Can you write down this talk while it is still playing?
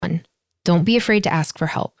Don't be afraid to ask for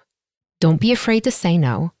help. Don't be afraid to say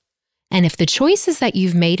no. And if the choices that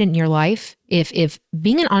you've made in your life, if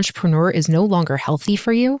being an entrepreneur is no longer healthy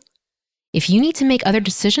for you, if you need to make other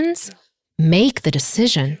decisions, make the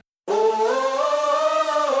decision.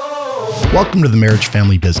 Welcome to the Marriage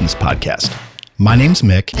Family Business Podcast. My name's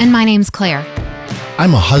Mick. And my name's Claire.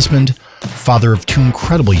 I'm a husband, father of two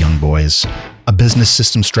incredible young boys, a business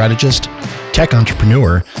system strategist, tech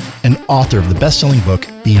entrepreneur, and author of the best-selling book,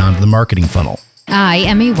 Beyond the Marketing Funnel. I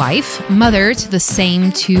am a wife, mother to the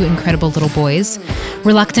same two incredible little boys,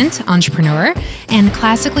 reluctant entrepreneur, and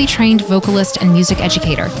classically trained vocalist and music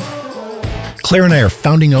educator. Claire and I are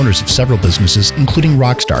founding owners of several businesses, including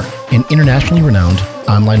Rockstar, an internationally renowned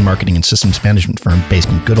online marketing and systems management firm based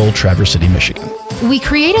in good old Traverse City, Michigan. We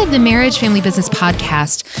created the Marriage Family Business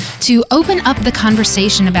Podcast to open up the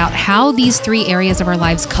conversation about how these three areas of our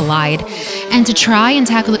lives collide and to try and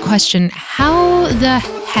tackle the question, how the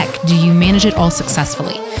heck do you manage it all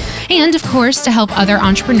successfully? And of course, to help other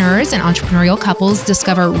entrepreneurs and entrepreneurial couples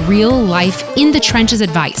discover real life in the trenches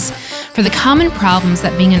advice for the common problems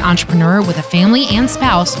that being an entrepreneur with a family and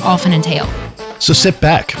spouse often entail. So sit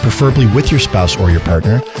back, preferably with your spouse or your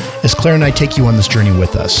partner, as Claire and I take you on this journey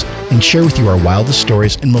with us and share with you our wildest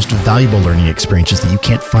stories and most valuable learning experiences that you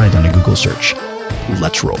can't find on a Google search.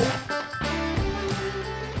 Let's roll.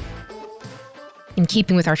 In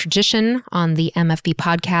keeping with our tradition on the MFB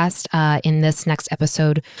podcast, in this next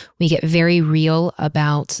episode, we get very real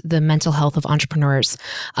about the mental health of entrepreneurs.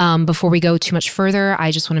 Before we go too much further,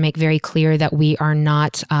 I just want to make very clear that we are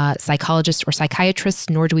not psychologists or psychiatrists,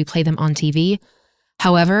 nor do we play them on TV.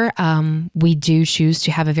 However, we do choose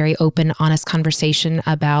to have a very open, honest conversation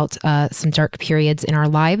about some dark periods in our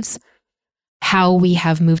lives, how we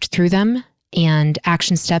have moved through them, and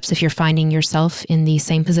action steps if you're finding yourself in the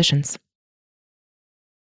same positions.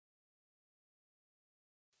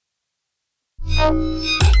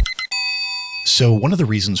 So one of the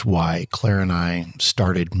reasons why Claire and I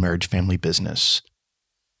started Marriage Family Business,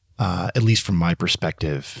 at least from my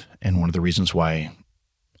perspective, and one of the reasons why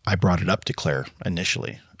I brought it up to Claire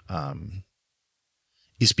initially,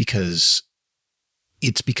 is because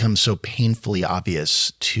it's become so painfully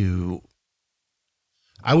obvious to,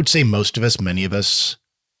 I would say most of us, many of us,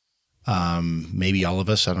 maybe all of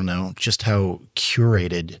us, I don't know, just how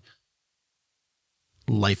curated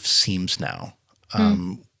life seems now.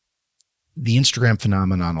 The Instagram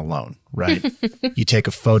phenomenon alone, right? You take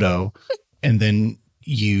a photo and then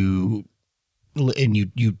you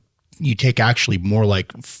take actually more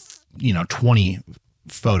like, 20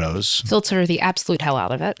 photos. Filter the absolute hell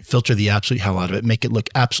out of it. Make it look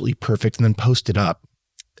absolutely perfect, and then post it up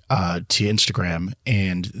to Instagram.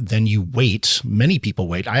 And then you wait. Many people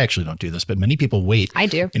wait. I actually don't do this, but many people wait. I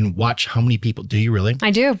do. And watch how many people, do you really?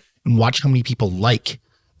 I do. And watch how many people like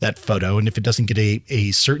that photo. And if it doesn't get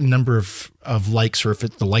a certain number of likes, or if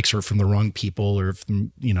the likes are from the wrong people, or if,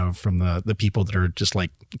 from the people that are just like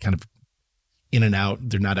kind of in and out,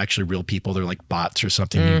 they're not actually real people, they're like bots or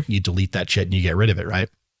something, you delete that shit and you get rid of it, right?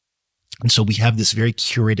 And so we have this very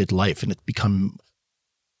curated life, and it's become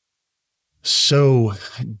so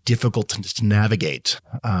difficult to navigate.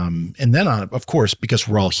 And then, of course, because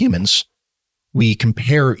we're all humans, we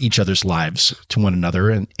compare each other's lives to one another,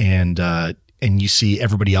 and you see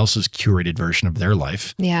everybody else's curated version of their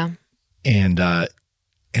life. Yeah. And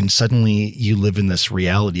suddenly you live in this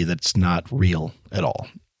reality that's not real at all.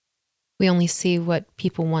 We only see what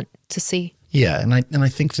people want to see. Yeah. And I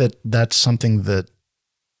think that that's something that,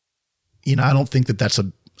 I don't think that that's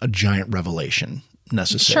a giant revelation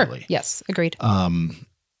necessarily. Sure. Yes. Agreed.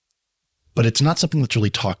 But it's not something that's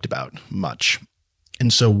really talked about much.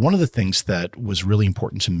 And so one of the things that was really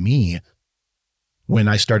important to me when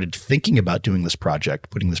I started thinking about doing this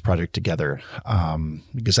project, putting this project together,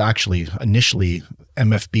 because actually initially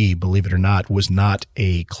MFB, believe it or not, was not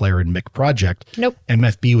a Claire and Mick project. Nope.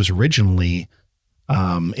 MFB was originally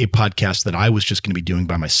a podcast that I was just going to be doing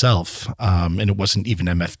by myself. And it wasn't even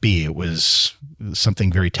MFB. It was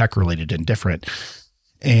something very tech related and different.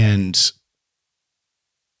 And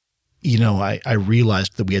I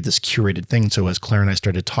realized that we had this curated thing. So as Claire and I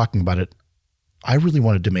started talking about it, I really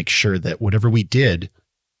wanted to make sure that whatever we did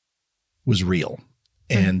was real.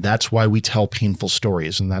 And that's why we tell painful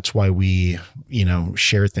stories. And that's why we,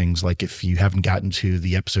 share things like, if you haven't gotten to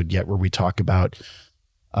the episode yet where we talk about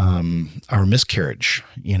our miscarriage,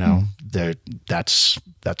 that's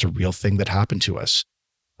a real thing that happened to us.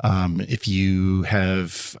 If you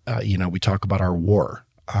have, we talk about our war.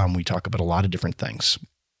 We talk about a lot of different things.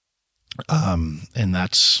 And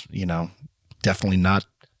that's, definitely not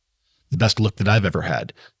the best look that I've ever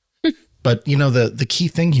had. But, the key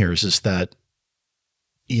thing here is that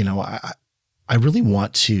I really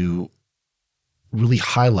want to really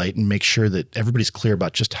highlight and make sure that everybody's clear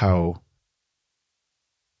about just how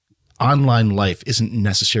online life isn't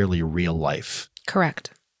necessarily real life.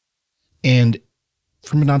 Correct. And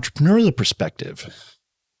from an entrepreneurial perspective,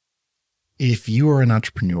 if you are an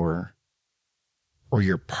entrepreneur or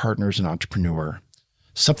your partner's an entrepreneur,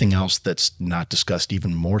 something else that's not discussed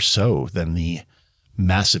even more so than the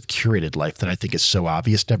massive curated life that I think is so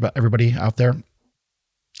obvious to everybody out there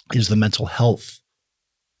is the mental health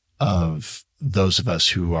of those of us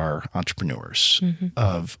who are entrepreneurs,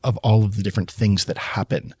 of all of the different things that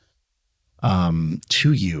happen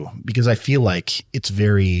to you. Because I feel like it's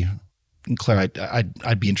very, Claire,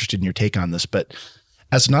 I'd be interested in your take on this, but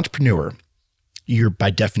as an entrepreneur, you're by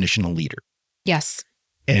definition a leader. Yes.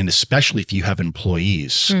 And especially if you have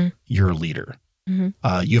employees, you're a leader. You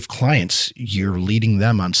have clients, you're leading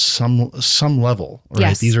them on some level, right?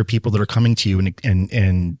 Yes. These are people that are coming to you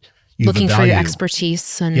and you looking have a for your value.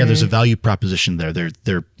 expertise. And Yeah, there's a value proposition there.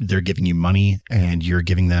 They're giving you money and you're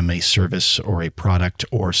giving them a service or a product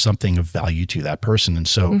or something of value to that person. And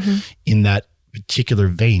so in that particular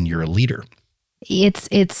vein, you're a leader.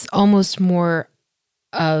 It's almost more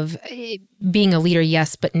of being a leader,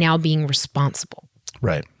 yes, but now being responsible.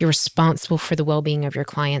 Right. You're responsible for the well-being of your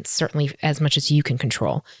clients, certainly as much as you can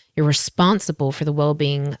control. You're responsible for the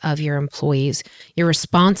well-being of your employees. You're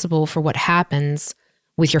responsible for what happens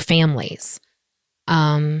with your families.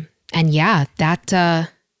 And yeah, that,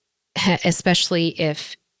 especially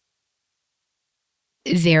if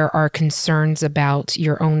there are concerns about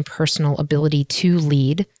your own personal ability to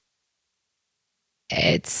lead,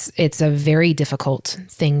 it's a very difficult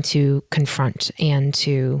thing to confront and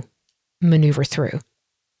to maneuver through.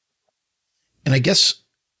 And I guess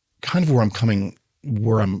kind of where I'm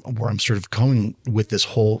sort of going with this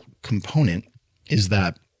whole component is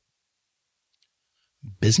that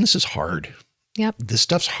business is hard. Yep. This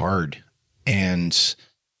stuff's hard. And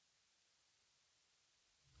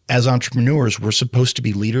as entrepreneurs, we're supposed to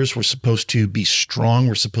be leaders. We're supposed to be strong.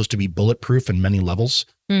 We're supposed to be bulletproof in many levels.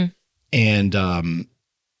 And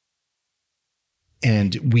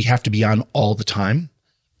we have to be on all the time.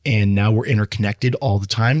 And now we're interconnected all the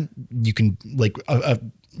time. You can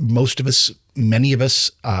most of us, many of us,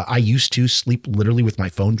 I used to sleep literally with my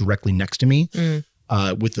phone directly next to me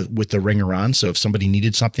with the ringer on. So if somebody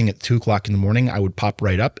needed something at 2:00 in the morning, I would pop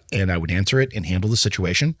right up and I would answer it and handle the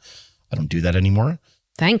situation. I don't do that anymore.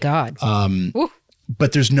 Thank God.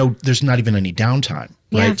 But there's not even any downtime,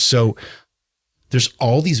 right? Yeah. So there's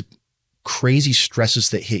all these crazy stresses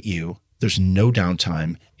that hit you. There's no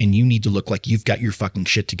downtime, and you need to look like you've got your fucking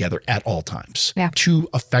shit together at all times to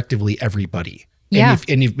effectively everybody. Yeah.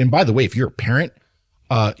 And by the way, if you're a parent,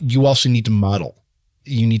 you also need to model.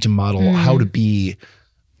 You need to model how to be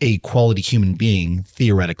a quality human being,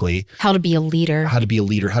 theoretically. How to be a leader. How to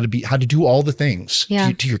do all the things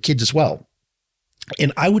to your kids as well.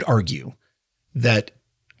 And I would argue that,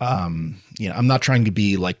 I'm not trying to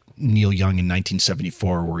be like Neil Young in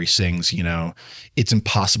 1974, where he sings, it's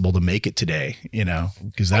impossible to make it today,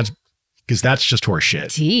 because that's just horse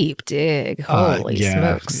shit. Deep dig. Holy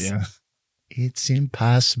smokes. Yeah. It's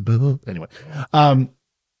impossible. Anyway, I'm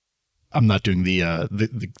not doing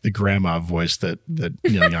the grandma voice that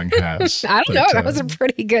Neil Young has. I don't know. That was a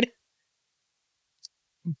pretty good.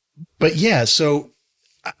 But yeah, so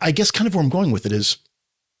I guess kind of where I'm going with it is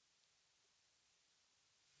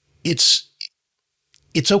it's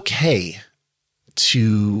okay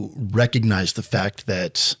to recognize the fact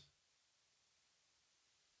that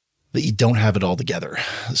you don't have it all together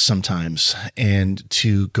sometimes, and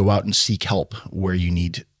to go out and seek help where you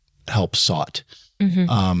need help sought.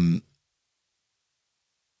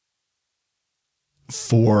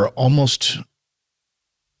 For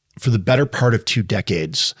the better part of 2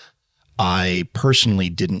 decades, I personally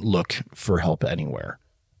didn't look for help anywhere.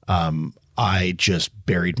 I just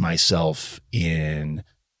buried myself in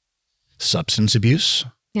substance abuse.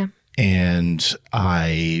 Yeah. And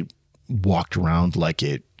I walked around like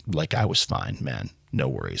I was fine, man. No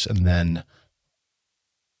worries. And then,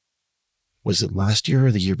 was it last year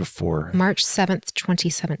or the year before? March 7th,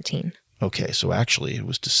 2017. Okay. So actually it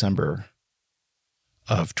was December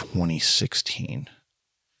of 2016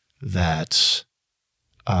 that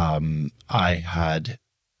I had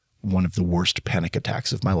one of the worst panic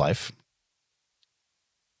attacks of my life.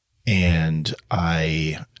 And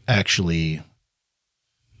I actually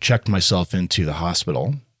checked myself into the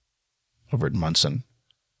hospital over at Munson.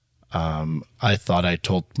 I thought I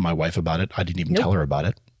told my wife about it. I didn't even tell her about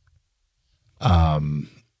it.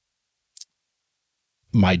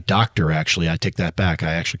 My doctor, actually, I take that back.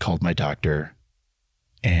 I actually called my doctor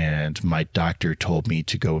and my doctor told me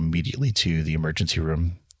to go immediately to the emergency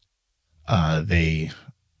room.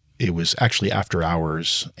 It was actually after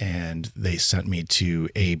hours, and they sent me to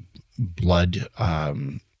a blood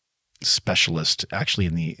specialist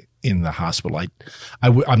actually in the hospital.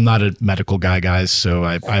 I'm not a medical guy, guys, so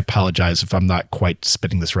I apologize if I'm not quite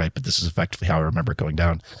spitting this right, but this is effectively how I remember it going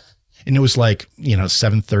down. And it was like,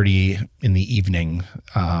 7:30 in the evening.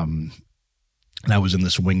 And I was in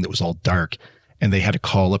this wing that was all dark, and they had to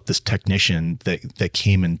call up this technician that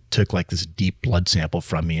came and took like this deep blood sample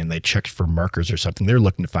from me, and they checked for markers or something. They were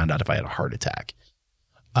looking to find out if I had a heart attack.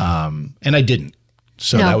 And I didn't.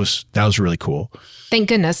 So No. that was really cool. Thank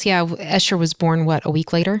goodness. Yeah. Escher was born, a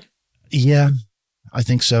week later? Yeah, I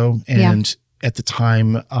think so. And at the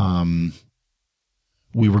time,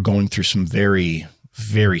 we were going through some very,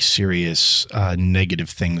 very serious negative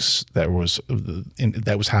things that was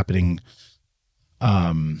happening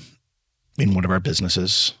in one of our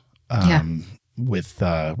businesses with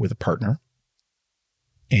a partner.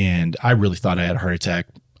 And I really thought I had a heart attack.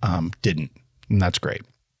 Didn't. And that's great.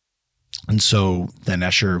 And so then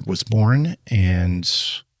Escher was born, and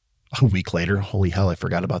a week later, holy hell, I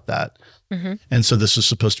forgot about that. Mm-hmm. And so this was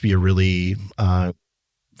supposed to be a really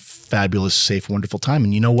fabulous, safe, wonderful time.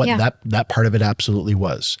 And you know what? Yeah. That part of it absolutely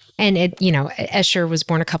was. And Escher was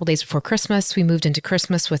born a couple days before Christmas. We moved into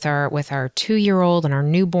Christmas with our 2-year-old and our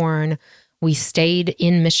newborn. We stayed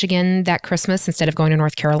in Michigan that Christmas instead of going to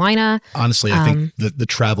North Carolina. Honestly, I think the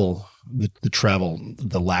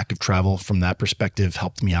lack of travel from that perspective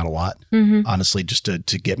helped me out a lot. Mm-hmm. Honestly, just to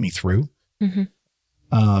get me through. Mm-hmm.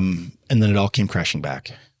 And then it all came crashing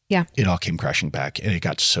back. Yeah, it all came crashing back, and it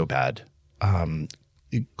got so bad.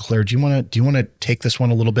 Claire, do you want to take this one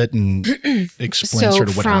a little bit and explain sort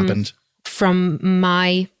of what happened? From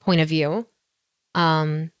my point of view,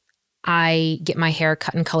 I get my hair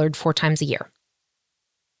cut and colored 4 times a year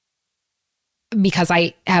because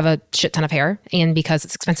I have a shit ton of hair and because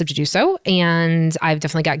it's expensive to do so. And I've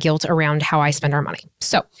definitely got guilt around how I spend our money.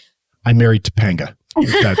 So I married Topanga.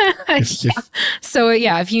 So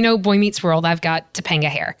if you know Boy Meets World, I've got Topanga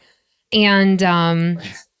hair. And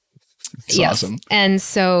it's awesome. And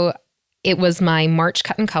so it was my March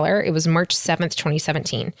cut and color. It was March 7th,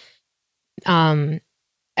 2017.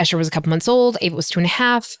 Escher was a couple months old. Ava was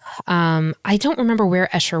 2.5. I don't remember where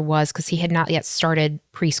Escher was because he had not yet started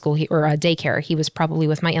preschool or daycare. He was probably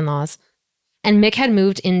with my in-laws. And Mick had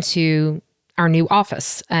moved into our new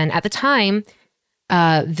office. And at the time,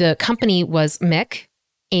 the company was Mick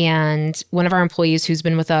and one of our employees who's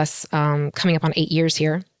been with us coming up on 8 years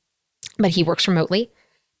here, but he works remotely.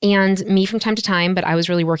 And me from time to time, but I was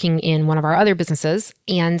really working in one of our other businesses.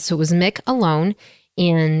 And so it was Mick alone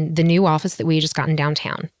in the new office that we had just gotten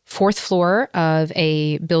downtown, 4th floor of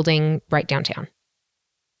a building right downtown.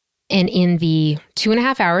 And in the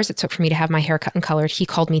 2.5 hours it took for me to have my hair cut and colored, he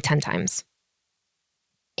called me 10 times.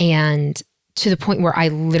 And to the point where I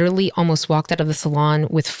literally almost walked out of the salon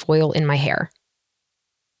with foil in my hair.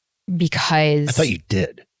 Because I thought you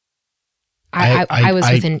did. I was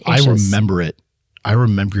within inches. I remember it. I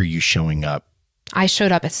remember you showing up. I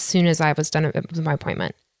showed up as soon as I was done with my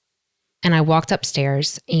appointment. And I walked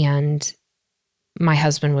upstairs and my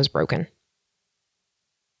husband was broken.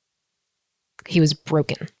 He was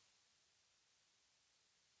broken.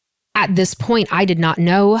 At this point, I did not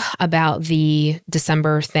know about the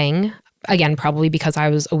December thing. Again, probably because I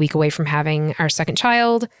was a week away from having our second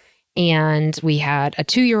child and we had a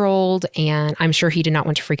 2-year-old, and I'm sure he did not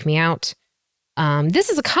want to freak me out. This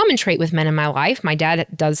is a common trait with men in my life. My dad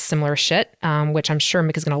does similar shit, which I'm sure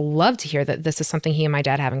Mick is going to love to hear that this is something he and my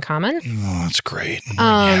dad have in common. Oh, that's great.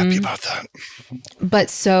 I'm happy about that. But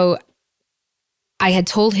so I had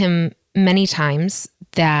told him many times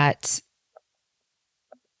that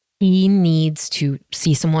he needs to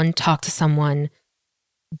see someone, talk to someone,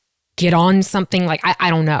 get on something. Like, I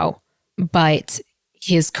don't know. But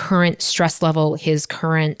his current stress level, his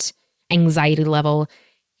current anxiety level,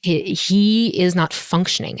 he is not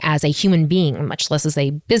functioning as a human being, much less as a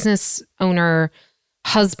business owner,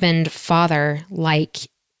 husband, father. Like,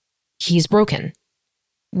 he's broken.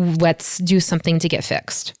 Let's do something to get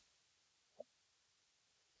fixed.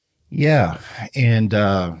 Yeah. And,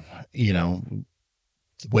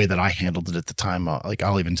 the way that I handled it at the time,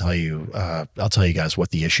 I'll even tell you, I'll tell you guys what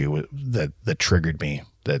the issue that triggered me,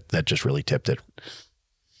 that just really tipped it,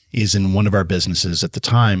 is in one of our businesses at the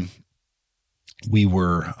time. We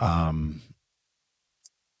were,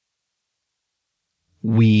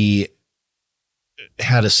 we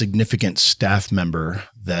had a significant staff member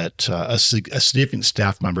that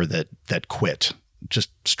quit, just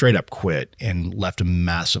straight up quit, and left a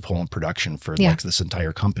massive hole in production for like this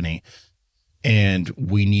entire company. And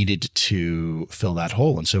we needed to fill that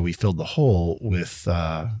hole. And so we filled the hole with,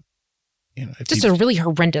 just a really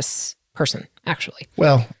horrendous person, actually.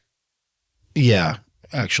 Well, yeah,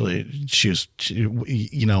 actually,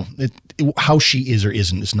 how she is or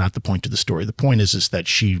isn't is not the point of the story. The point is that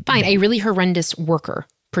she... Fine, a really horrendous worker,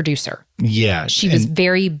 producer. Yeah. She was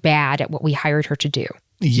very bad at what we hired her to do.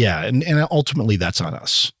 Yeah, and ultimately that's on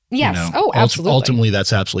us. Yes. Oh, absolutely. Ultimately,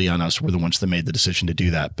 that's absolutely on us. We're the ones that made the decision to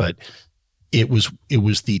do that. But it was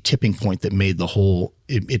the tipping point that made the whole,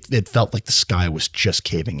 it felt like the sky was just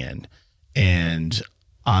caving in. And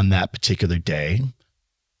on that particular day,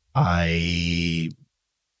 I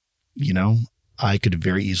could have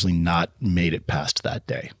very easily not made it past that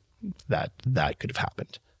day. That could have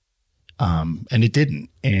happened. And it didn't.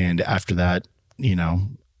 And after that,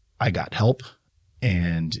 I got help,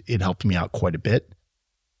 and it helped me out quite a bit.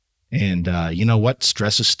 And you know what?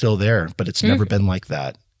 Stress is still there, but it's never been like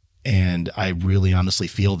that. And I really honestly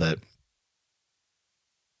feel that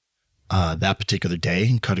that particular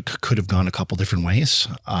day could have gone a couple different ways.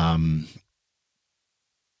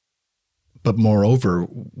 But moreover,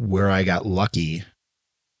 where I got lucky,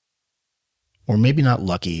 or maybe not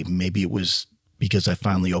lucky, maybe it was because I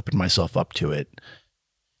finally opened myself up to it,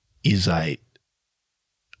 is I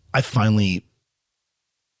finally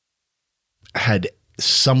had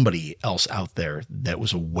somebody else out there that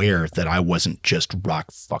was aware that I wasn't just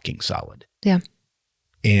rock fucking solid. Yeah.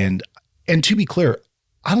 And to be clear,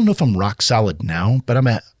 I don't know if I'm rock solid now, but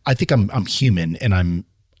I think I'm human, and I'm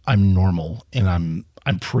normal, and I'm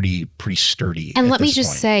pretty sturdy. And let me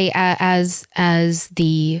just say, as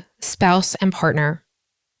the spouse and partner,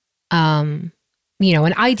 and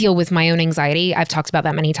I deal with my own anxiety. I've talked about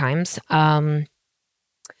that many times. Had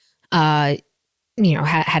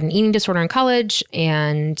an eating disorder in college,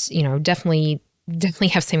 and, definitely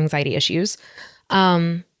have some anxiety issues.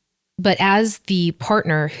 But as the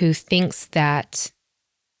partner who thinks that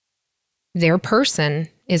their person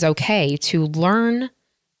is okay, to learn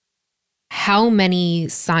how many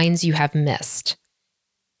signs you have missed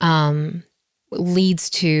leads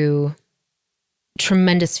to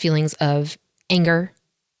tremendous feelings of anger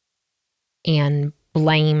and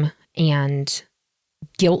blame and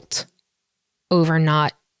guilt over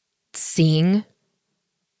not seeing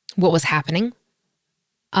what was happening.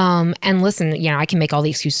 And listen, I can make all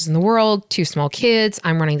the excuses in the world. 2 small kids,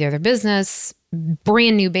 I'm running the other business,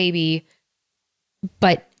 brand new baby,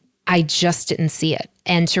 but I just didn't see it.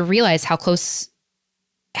 And to realize how close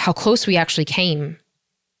we actually came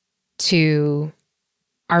to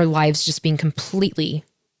our lives just being completely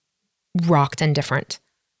rocked and different,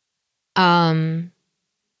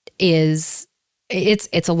 it's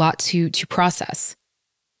a lot to process.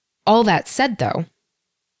 All that said, though,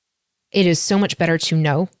 it is so much better to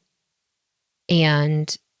know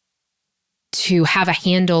and to have a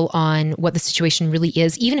handle on what the situation really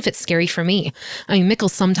is, even if it's scary for me. I mean, Mick will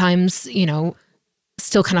sometimes,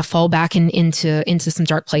 still kind of fall back into some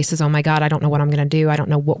dark places. Oh my God, I don't know what I'm going to do. I don't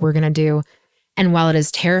know what we're going to do. And while it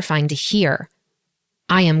is terrifying to hear,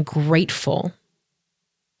 I am grateful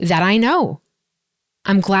that I know.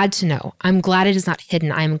 I'm glad to know. I'm glad it is not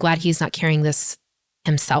hidden. I am glad he's not carrying this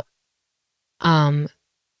himself.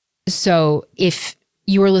 So if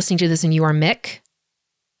you are listening to this and you are Mick,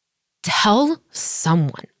 tell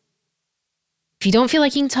someone. If you don't feel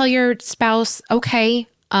like you can tell your spouse, okay,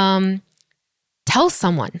 tell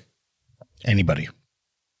someone. Anybody.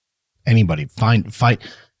 Find.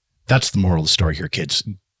 That's the moral of the story here, kids.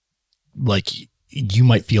 Like, you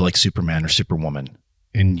might feel like Superman or Superwoman,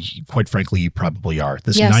 and quite frankly, you probably are.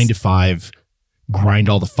 This 9 to 5, grind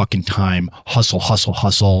all the fucking time, hustle,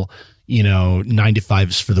 9 to 5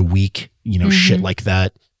 is for the weak, shit like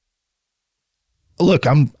that. Look,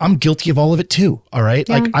 I'm guilty of all of it too. All right.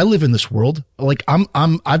 Yeah. Like, I live in this world. Like,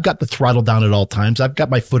 I've got the throttle down at all times. I've got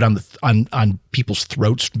my foot on people's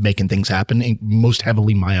throats, making things happen, and most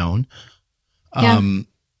heavily my own.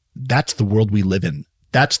 That's the world we live in.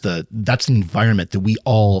 That's the environment that we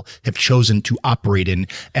all have chosen to operate in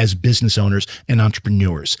as business owners and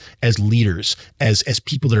entrepreneurs, as leaders, as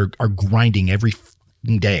people that are grinding every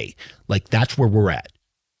day. Like, that's where we're at.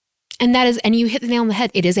 And you hit the nail on the head.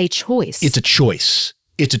 It is a choice. It's a choice.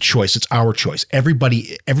 It's our choice.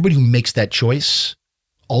 Everybody who makes that choice,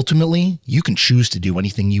 ultimately, you can choose to do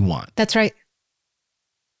anything you want. That's right.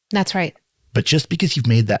 But just because you've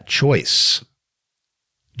made that choice,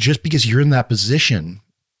 just because you're in that position,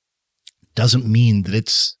 doesn't mean that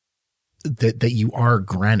it's that you are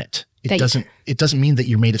granite. It doesn't mean that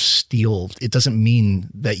you're made of steel. It doesn't mean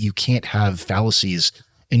that you can't have fallacies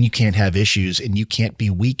and you can't have issues, and you can't be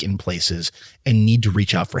weak in places and need to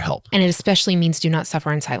reach out for help. And it especially means do not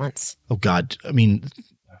suffer in silence. Oh God. I mean,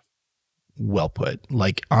 well put.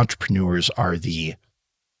 Like, entrepreneurs are the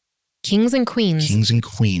kings and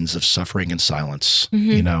queens of suffering and silence,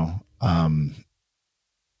 you know? And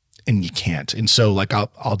you can't. And so, like,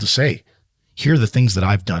 I'll just say, here are the things that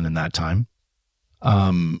I've done in that time.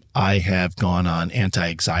 I have gone on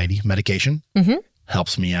anti-anxiety medication.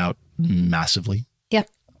 Helps me out massively. Yeah.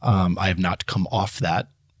 I have not come off that.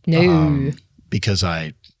 No. Because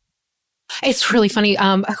it's really funny.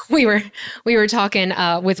 We were talking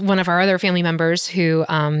with one of our other family members who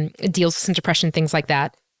deals with some depression, things like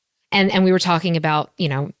that. And we were talking about, you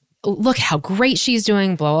know, look how great she's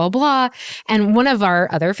doing, blah, blah, blah. And one of our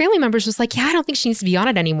other family members was like, yeah, I don't think she needs to be on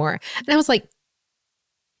it anymore. And I was like,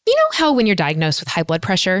 you know how when you're diagnosed with high blood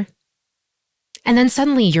pressure and then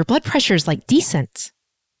suddenly your blood pressure is like decent.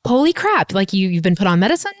 Holy crap. Like you've been put on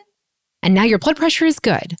medicine and now your blood pressure is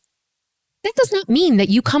good. That does not mean that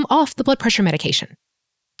you come off the blood pressure medication.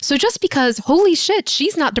 So just because, holy shit,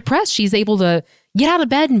 she's not depressed, she's able to get out of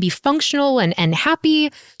bed and be functional and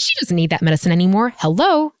happy, she doesn't need that medicine anymore.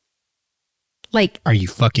 Hello? Like, are you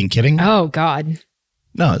fucking kidding? Oh God.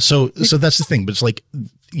 No. So that's the thing. But it's like,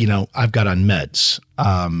 you know, I've got on meds.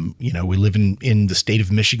 You know, we live in the state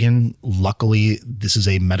of Michigan. Luckily, this is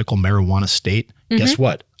a medical marijuana state. Guess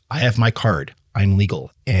what? I have my card. I'm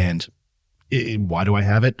legal. And why do I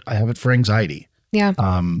have it? I have it for anxiety. Yeah.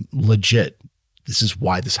 Legit. This is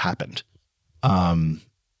why this happened. And,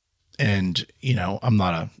 you know, I'm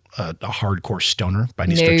not a hardcore stoner by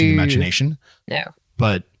any stretch of the imagination. No.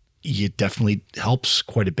 But it definitely helps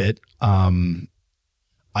quite a bit.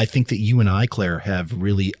 I think that you and I, Claire, have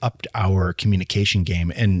really upped our communication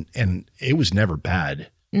game, and it was never bad.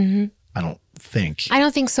 I don't think. I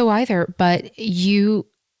don't think so either, but you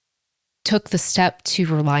took the step to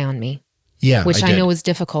rely on me. Yeah. Which I know was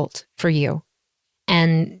difficult for you.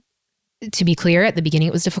 And to be clear, at the beginning,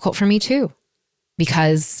 it was difficult for me too,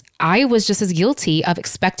 because I was just as guilty of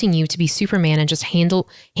expecting you to be Superman and just handle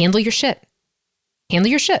your shit. Handle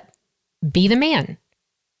your shit. Be the man.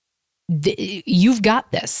 You've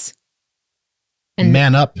got this. And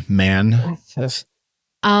man up, man.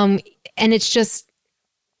 And it's just,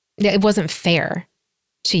 it wasn't fair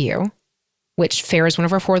to you, which fair is one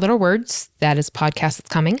of our 4 little words. That is a podcast that's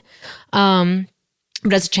coming. But it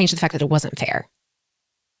doesn't change the fact that it wasn't fair.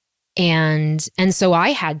 And so I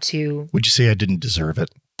had to. Would you say I didn't deserve it?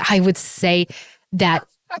 I would say that.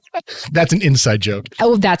 That's an inside joke.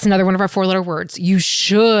 Oh, that's another one of our 4 letter words. You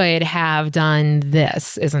should have done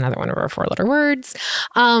this is another one of our 4 letter words.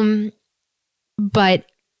 But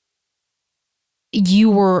you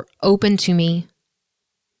were open to me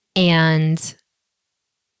and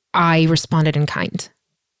I responded in kind.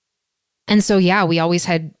 And so, yeah, we always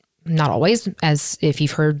had, not always, as if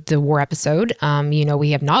you've heard the war episode, you know,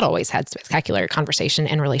 we have not always had spectacular conversation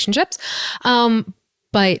and relationships.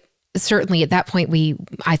 But certainly at that point,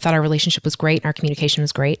 I thought our relationship was great and our communication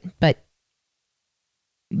was great, but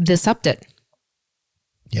this upped it.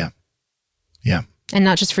 Yeah. Yeah. And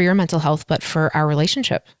not just for your mental health, but for our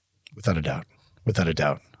relationship. Without a doubt. Without a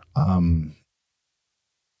doubt.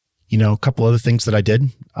 You know, a couple other things that I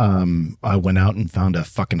did. I went out and found a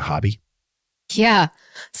fucking hobby. Yeah.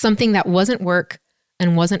 Something that wasn't work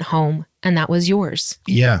and wasn't home, and that was yours.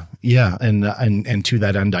 Yeah. Yeah. And to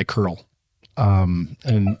that end, I curl.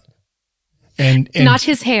 And not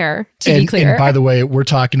his hair, to be clear. And by the way, we're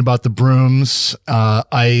talking about the brooms,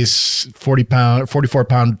 ice, 44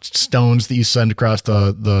 pound stones that you send across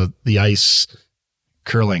the ice,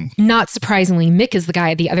 curling. Not surprisingly, Mick is the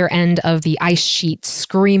guy at the other end of the ice sheet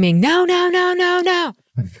screaming, no, no, no, no, no.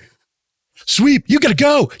 Sweep, you gotta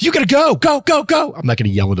go. You gotta go. Go, go, go. I'm not going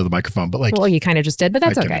to yell into the microphone, but like. Well, you kind of just did, but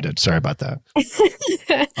that's okay. I did. Sorry about that.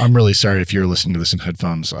 I'm really sorry if you're listening to this in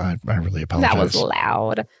headphones. I really apologize. That was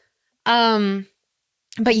loud.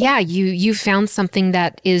 But yeah, you found something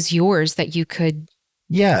that is yours that you could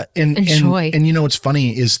enjoy. And you know, what's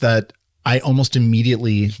funny is that I almost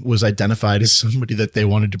immediately was identified as somebody that they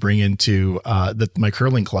wanted to bring into, that my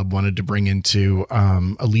curling club wanted to bring into,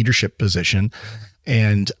 a leadership position.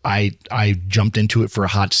 And I jumped into it for a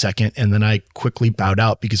hot second, and then I quickly bowed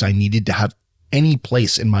out because I needed to have any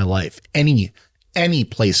place in my life, any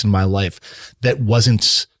place in my life that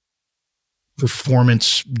wasn't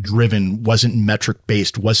performance driven, wasn't metric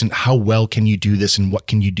based, wasn't how well can you do this and what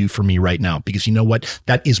can you do for me right now? Because you know what?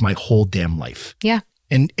 That is my whole damn life. Yeah.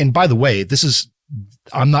 And by the way,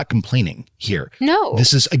 I'm not complaining here. No.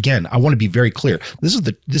 This is, again, I want to be very clear. This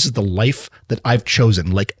is the life that I've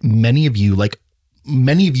chosen. Like many of you, like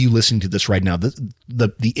many of you listening to this right now,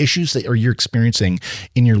 the issues that you're experiencing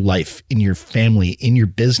in your life, in your family, in your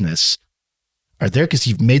business are there because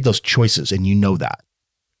you've made those choices and you know that.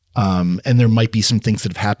 And there might be some things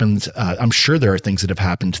that have happened. I'm sure there are things that have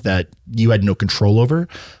happened that you had no control over,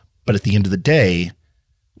 but at the end of the day,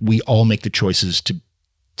 we all make the choices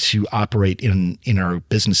to operate in our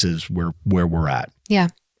businesses where we're at. Yeah.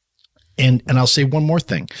 And I'll say one more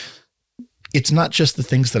thing. It's not just the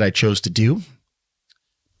things that I chose to do,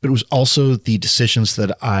 but it was also the decisions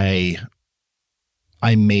that I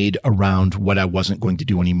made around what I wasn't going to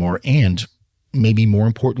do anymore, and maybe more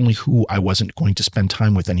importantly, who I wasn't going to spend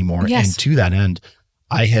time with anymore. Yes. And to that end,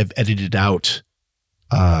 I have edited out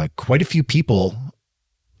quite a few people,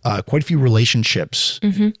 quite a few relationships,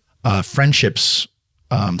 friendships,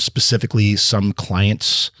 specifically some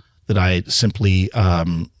clients that I simply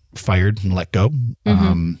fired and let go.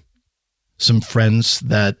 Some friends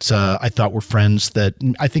that I thought were friends that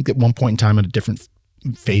I think at one point in time at different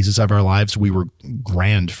phases of our lives, we were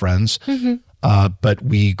grand friends, but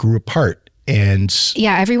we grew apart. And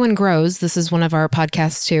yeah, everyone grows. This is one of our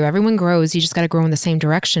podcasts too. Everyone grows. You just got to grow in the same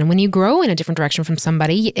direction. When you grow in a different direction from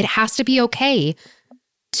somebody, it has to be okay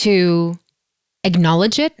to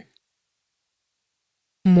acknowledge it,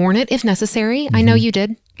 mourn it if necessary. I know you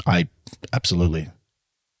did. Absolutely.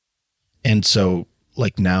 And so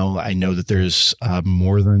like now I know that there's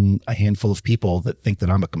more than a handful of people that think that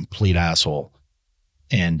I'm a complete asshole.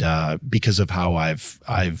 And because of how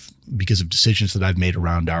because of decisions that I've made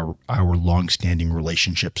around our longstanding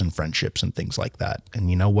relationships and friendships and things like that. And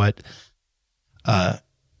you know what?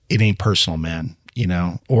 It ain't personal, man,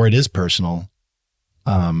 or it is personal.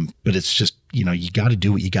 But it's just, you got to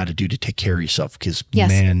do what you got to do to take care of yourself. Because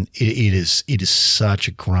man, it is such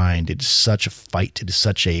a grind. It is such a fight. It is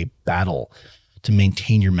such a battle to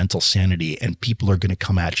maintain your mental sanity, and people are going to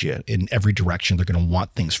come at you in every direction. They're going to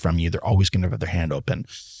want things from you. They're always going to have their hand open.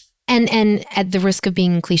 And at the risk of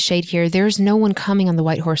being cliched here, there's no one coming on the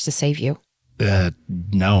white horse to save you.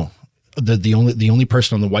 No, the only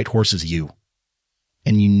person on the white horse is you,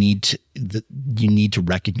 and you need to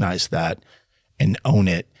recognize that and own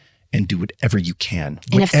it and do whatever you can,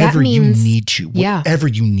 and whatever means, whatever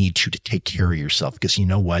you need to take care of yourself. Because you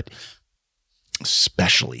know what,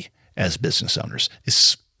 especially as business owners,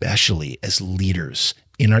 especially as leaders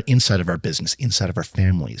inside of our business, inside of our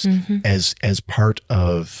families, as part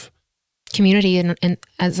of community and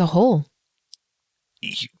as a whole,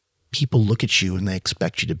 people look at you and they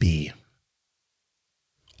expect you to be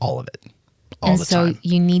all of it, all the time. And so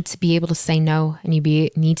you need to be able to say no, and you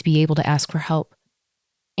need to be able to ask for help.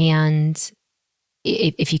 And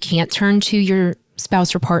if you can't turn to your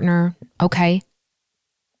spouse or partner, okay,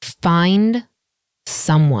 find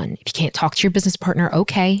someone. If you can't talk to your business partner,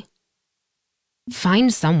 okay,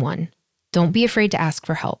 find someone. Don't be afraid to ask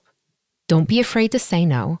for help. Don't be afraid to say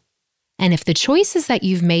no. And if the choices that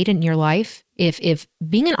you've made in your life, if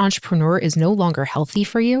being an entrepreneur is no longer healthy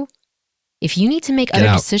for you, if you need to make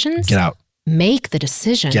other decisions, get out. Make the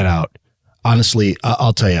decision. Get out. Honestly,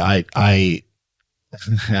 I'll tell you, I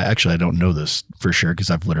actually, I don't know this for sure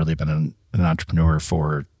because I've literally been an entrepreneur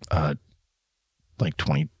for like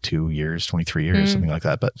 22 years, 23 years, something like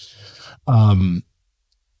that. But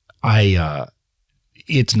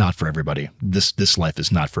it's not for everybody. This life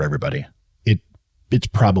is not for everybody. It's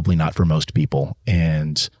probably not for most people.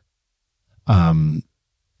 And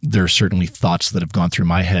there are certainly thoughts that have gone through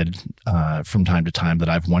my head from time to time that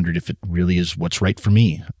I've wondered if it really is what's right for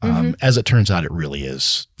me. As it turns out, it really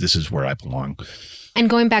is. This is where I belong. And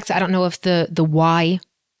going back to, I don't know if the why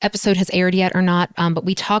episode has aired yet or not, but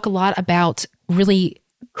we talk a lot about really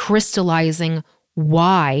crystallizing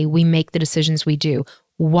why we make the decisions we do,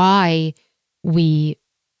 why we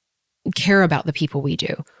care about the people we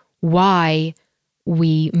do, why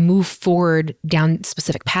we move forward down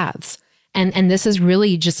specific paths. And this is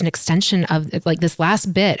really just an extension of, like, this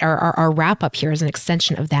last bit, our wrap up here is an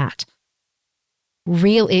extension of that.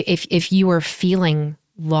 If you are feeling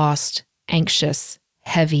lost, anxious,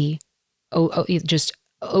 heavy, just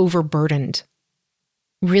overburdened,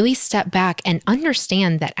 really step back and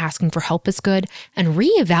understand that asking for help is good and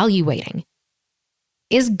reevaluating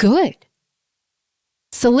is good.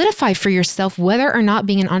 Solidify for yourself whether or not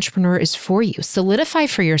being an entrepreneur is for you. Solidify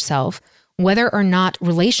for yourself whether or not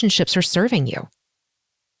relationships are serving you.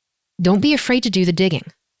 Don't be afraid to do the digging.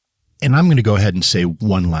 And I'm going to go ahead and say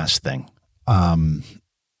one last thing.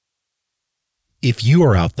 If you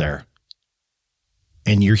are out there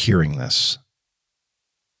and you're hearing this,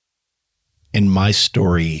 and my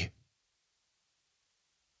story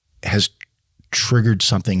has triggered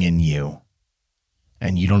something in you,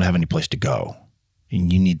 and you don't have any place to go,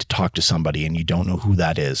 and you need to talk to somebody and you don't know who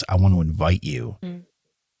that is, I want to invite you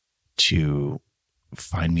to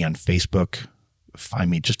find me on Facebook, find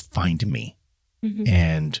me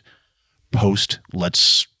and post.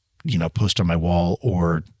 Let's, post on my wall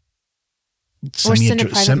or send me a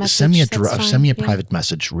private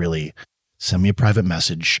message, really. Send me a private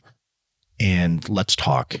message and let's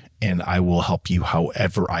talk, and I will help you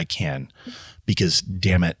however I can, because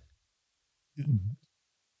damn it,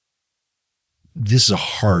 this is a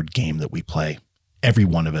hard game that we play, every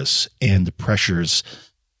one of us, and the pressures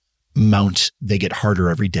mount. They get harder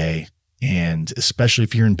every day. And especially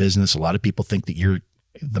if you're in business, a lot of people think that you're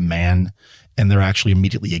the man, and they're actually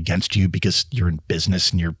immediately against you because you're in business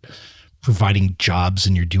and you're providing jobs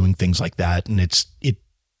and you're doing things like that. And it's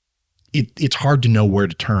hard to know where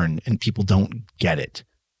to turn, and people don't get it.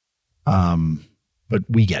 But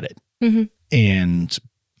we get it. And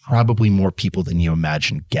probably more people than you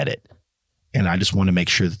imagine get it. And I just want to make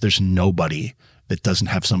sure that there's nobody that doesn't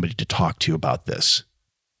have somebody to talk to about this.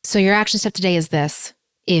 So your action step today is this.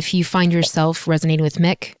 If you find yourself resonating with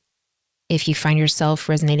Mick, if you find yourself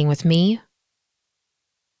resonating with me,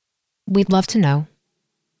 we'd love to know.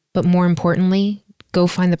 But more importantly, go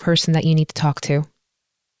find the person that you need to talk to.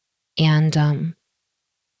 And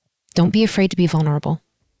don't be afraid to be vulnerable.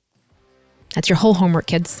 That's your whole homework,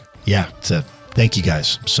 kids. Yeah, thank you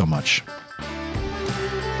guys so much.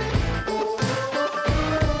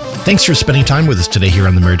 Thanks for spending time with us today here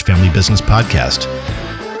on the Marriage Family Business Podcast.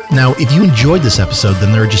 Now, if you enjoyed this episode,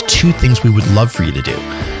 then there are just two things we would love for you to do.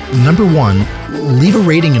 Number one, leave a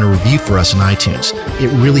rating and a review for us on iTunes. It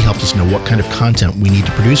really helps us know what kind of content we need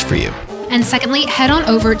to produce for you. And secondly, head on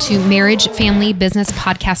over to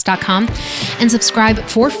marriagefamilybusinesspodcast.com and subscribe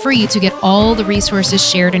for free to get all the resources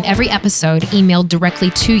shared in every episode emailed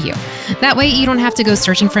directly to you. That way, you don't have to go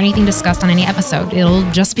searching for anything discussed on any episode. It'll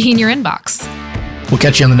just be in your inbox. We'll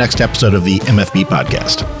catch you on the next episode of the MFB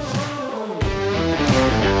Podcast.